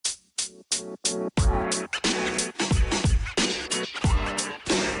I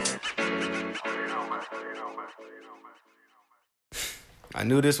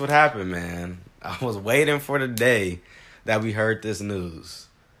knew this would happen, man. I was waiting for the day that we heard this news.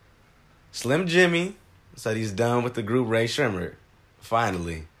 Slim Jimmy said he's done with the group Ray Shrimmer.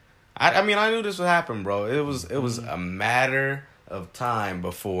 Finally. I mean, I knew this would happen, bro. It was a matter of time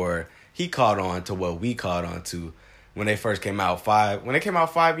before he caught on to what we caught on to when they first came out. When they came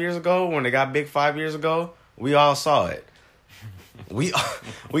out 5 years ago, when they got big 5 years ago, we all saw it. We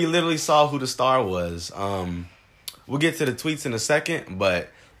literally saw who the star was. We'll get to the tweets in a second, but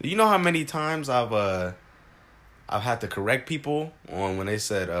you know how many times I've had to correct people on when they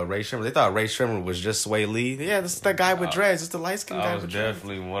said Ray Shrimmer. They thought Ray Shrimmer was just Sway Lee. Yeah, this is that guy with dreads. It's the light skinned guy with dreads. I was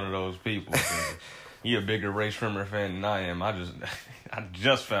definitely one of those people. He a bigger Ray Shrimmer fan than I am. I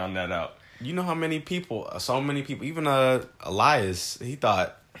just found that out. You know how many people, so many people, even Elias,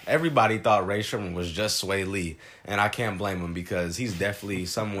 everybody thought Ray Shrimmer was just Sway Lee. And I can't blame him because he's definitely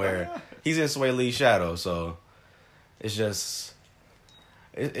somewhere, he's in Sway Lee's shadow. So it's just,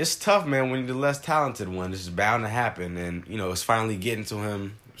 it's tough, man, when you're the less talented one. It's bound to happen. And, you know, it's finally getting to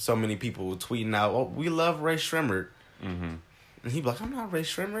him. So many people tweeting out, oh, we love Ray Shrimmer. Mm-hmm. And he be like, I'm not Ray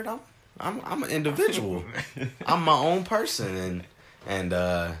Shrimmer. I'm an individual. I'm my own person. And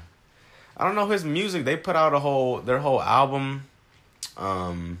I don't know, his music, they put out their whole album,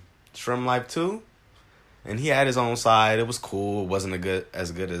 Shrimp Life 2. And he had his own side. It was cool. It wasn't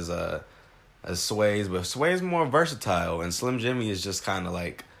as good as Sway's, but Sway's more versatile, and Slim Jimmy is just kind of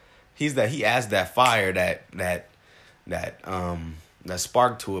like he adds that fire, that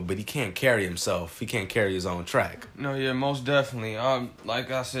spark to it, but he can't carry himself. He can't carry his own track. No, yeah, most definitely.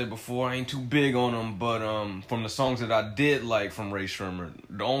 Like I said before, I ain't too big on him, but from the songs that I did like from Ray Shrimmer,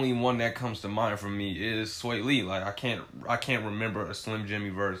 the only one that comes to mind for me is Sway Lee. Like I can't remember a Slim Jimmy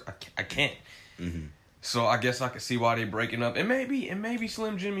verse. I can't. Mm-hmm. So I guess I can see why they breaking up. And maybe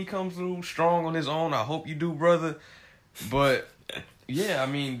Slim Jimmy comes through strong on his own. I hope you do, brother. But yeah, I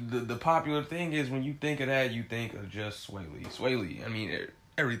mean, the popular thing is when you think of that, you think of just Sway Lee. Sway Lee, I mean,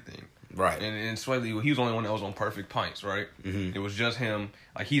 everything. Right. And Sway Lee, he was the only one that was on Perfect Pints, right? Mm-hmm. It was just him.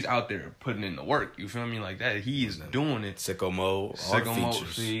 Like, he's out there putting in the work. You feel me? Like that. He's doing it. Sicko Mode. Sicko Mode.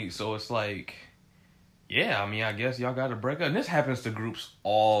 See, so it's like, yeah, I mean, I guess y'all got to break up. And this happens to groups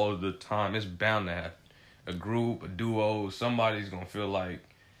all the time. It's bound to happen. A group, a duo, somebody's going to feel like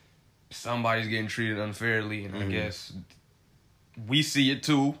somebody's getting treated unfairly. And I guess we see it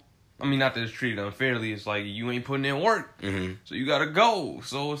too. I mean, not that it's treated unfairly. It's like you ain't putting in work. Mm-hmm. So you got to go.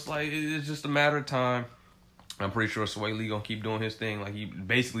 So it's like, it's just a matter of time. I'm pretty sure Sway Lee going to keep doing his thing. Like, he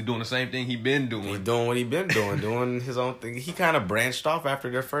basically doing the same thing he been doing. He's doing what he been doing, doing his own thing. He kind of branched off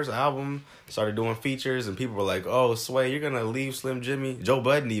after their first album, started doing features, and people were like, oh, Sway, you're going to leave Slim Jimmy? Joe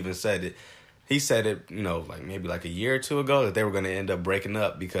Budden even said it. He said it, you know, like maybe like a year or two ago that they were going to end up breaking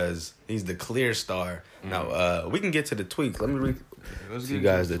up because he's the clear star. Mm-hmm. Now, we can get to the tweets. Let me read to you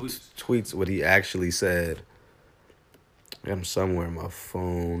guys the tweets, what he actually said. I got him somewhere on my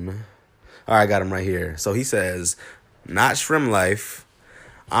phone. All right, I got him right here. So he says, not Shrimp Life.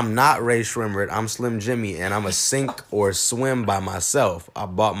 I'm not Ray Shrimmer. I'm Slim Jimmy, and I'm a sink or swim by myself. I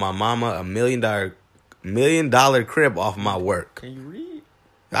bought my mama a $1 million crib off my work. Can you read?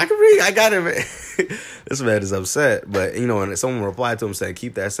 I can read. I got it. This man is upset. But, you know, and someone replied to him saying,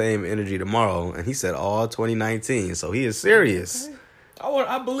 keep that same energy tomorrow. And he said, all 2019. So he is serious. Okay.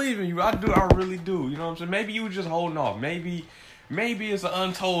 I believe in you. I do. I really do. You know what I'm saying? Maybe you were just holding off. Maybe it's an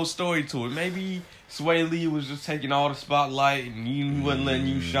untold story to it. Maybe Sway Lee was just taking all the spotlight and he wasn't letting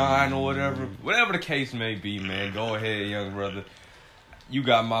you shine or whatever. Whatever the case may be, man, go ahead, young brother. You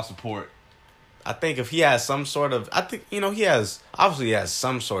got my support. I think if he has some sort of, he has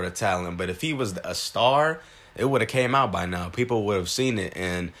some sort of talent, but if he was a star, it would have came out by now. People would have seen it,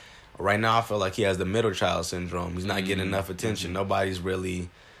 and right now I feel like he has the middle child syndrome. He's not getting enough attention. Nobody's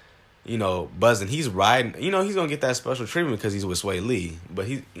really, buzzing. He's riding, he's going to get that special treatment because he's with Sway Lee, but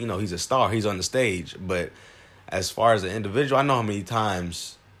he's a star. He's on the stage, but as far as an individual, I know how many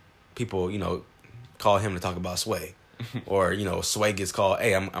times people, call him to talk about Sway. Or, Sway gets called,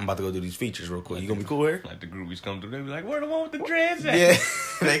 hey, I'm about to go do these features real quick. You gonna be cool here? Like the groupies come through, they be like, where the one with the dreads at? Yeah,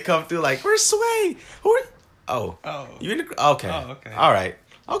 they come through like, where's Sway? Oh. You in the... Okay. Oh, okay. All right.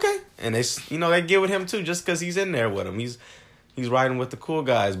 Okay. And they, they get with him too just because he's in there with them. He's riding with the cool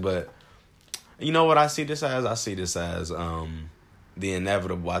guys. But you know what I see this as? I see this as the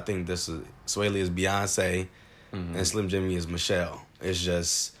inevitable. I think Sway Lee is Beyonce and Slim Jimmy is Michelle. It's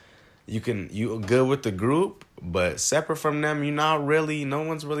just... You good with the group, but separate from them, no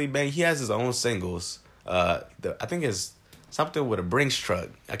one's really banging. He has his own singles. I think his something with a Brinks truck.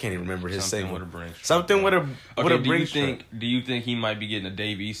 I can't even remember his Something single. with a Brinks truck. Something with a Brinks truck. Do you think he might be getting a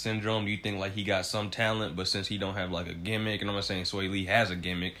Dave East syndrome? Do you think like he got some talent, but since he don't have like a gimmick, and I'm not saying Sway Lee has a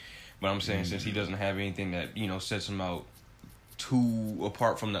gimmick, but I'm saying since he doesn't have anything that sets him out too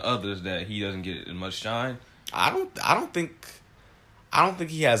apart from the others, that he doesn't get as much shine. I don't think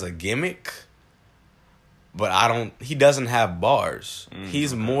he has a gimmick, but he doesn't have bars.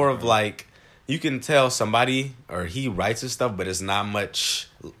 He's more of like, you can tell somebody, or he writes his stuff, but it's not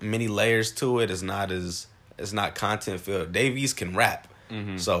many layers to it. It's not content filled. Dave East can rap.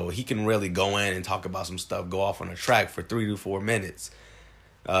 So he can really go in and talk about some stuff, go off on a track for 3 to 4 minutes.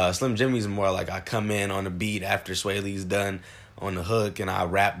 Slim Jimmy's more like, I come in on the beat after Sway Lee's done on the hook, and I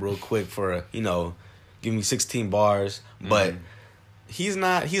rap real quick for, give me 16 bars. But he's an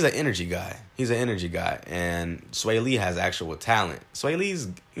energy guy. And Sway Lee has actual talent. Sway Lee's,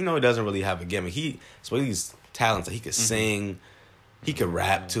 doesn't really have a gimmick. Sway Lee's talented. He could sing. He could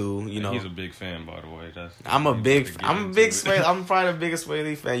rap too, He's a big fan, by the way. I'm probably the biggest Sway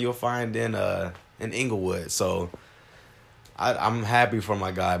Lee fan you'll find in Inglewood. So I'm happy for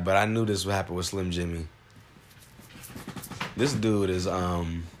my guy, but I knew this would happen with Slim Jimmy. This dude is do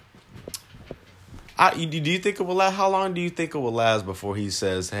you think it will last? How long do you think it will last before he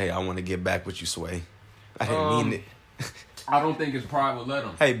says, "Hey, I want to get back with you, Sway"? I didn't mean it. I don't think his pride would let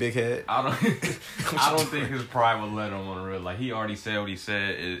him. Hey, big head. I don't think his pride would let him on the real. Like, he already said what he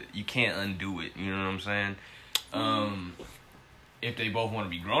said. You can't undo it. You know what I'm saying? If they both want to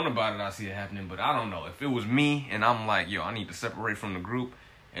be grown about it, I see it happening. But I don't know. If it was me and I'm like, yo, I need to separate from the group,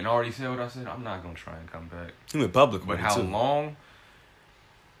 and already said what I said, I'm not gonna try and come back. He went public, but how long?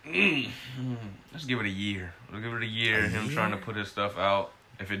 Let's give it a year. Let's give it a year. Him trying to put his stuff out.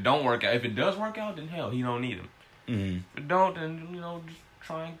 If it don't work out, if it does work out, then hell, he don't need him. If it don't, then just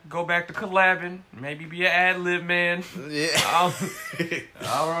try and go back to collabing. Maybe be an ad-lib man. Yeah. I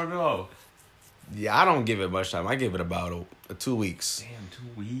don't know. Yeah, I don't give it much time. I give it about 2 weeks.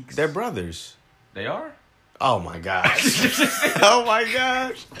 Damn, 2 weeks. They're brothers. They are? Oh my gosh. Oh my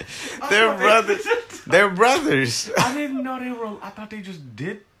gosh. They're brothers. They're brothers. I didn't know they were. I thought they just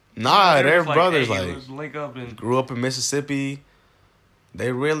did. Nah, they're brothers. Hey, let's link up and grew up in Mississippi.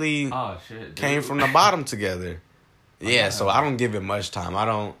 They really came from the bottom together. Yeah, so I don't give it much time.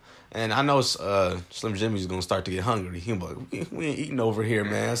 And I know Slim Jimmy's gonna start to get hungry. He'll be like, we ain't eating over here,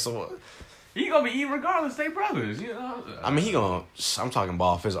 man. So he gonna be eating regardless. They brothers, I mean, I'm talking about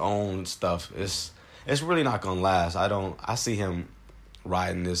off his own stuff. It's really not gonna last. I see him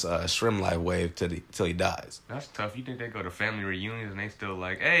riding this Shrimp Life wave till he dies. That's tough. You think they go to family reunions and they still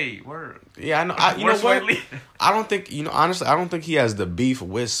like, hey, we're yeah, I know. You know what? I don't think honestly, I don't think he has the beef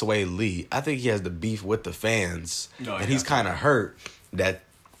with Sway Lee. I think he has the beef with the fans, and he's kind of hurt that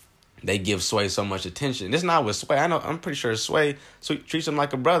they give Sway so much attention. It's not with Sway. I'm pretty sure Sway treats him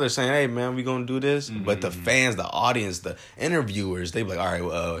like a brother, saying, "Hey, man, we gonna do this." But the fans, the audience, the interviewers, they be like, "All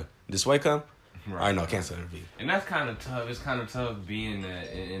right, did Sway come?" Right. All right, no, cancel the interview. And that's kind of tough. It's kind of tough being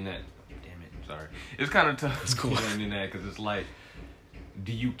that in that. Damn it, sorry. It's kind of tough being in that because it's like,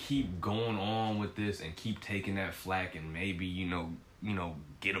 do you keep going on with this and keep taking that flack and maybe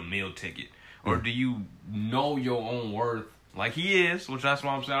get a meal ticket, or do you know your own worth like he is? Which that's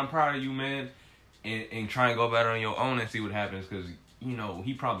why I'm saying I'm proud of you, man, and try and go better on your own and see what happens because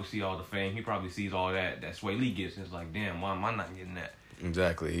he probably see all the fame, he probably sees all that Sway Lee gets. And it's like, damn, why am I not getting that?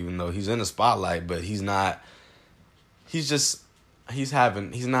 Exactly. Even though he's in the spotlight, but he's not. He's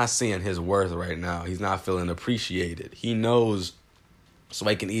not seeing his worth right now. He's not feeling appreciated. He knows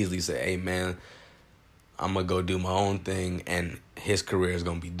Sway can easily say, "Hey, man, I'm gonna go do my own thing," and his career is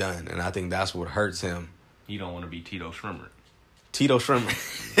gonna be done. And I think that's what hurts him. He don't want to be Tito Shrimmer.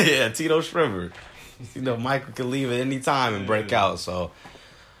 Yeah, Tito Shrimmer. Michael can leave at any time and break out. So,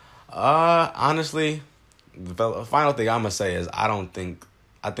 honestly. The final thing I'm gonna say is I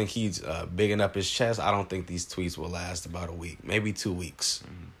think he's bigging up his chest. I don't think these tweets will last about a week, maybe 2 weeks.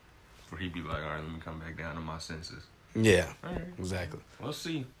 Where he'd be like, all right, let me come back down to my senses. Yeah, all right. Exactly. We'll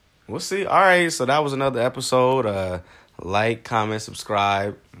see. All right, so that was another episode. Like, comment,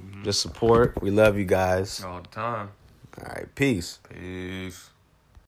 subscribe, just support. We love you guys all the time. All right, peace. Peace.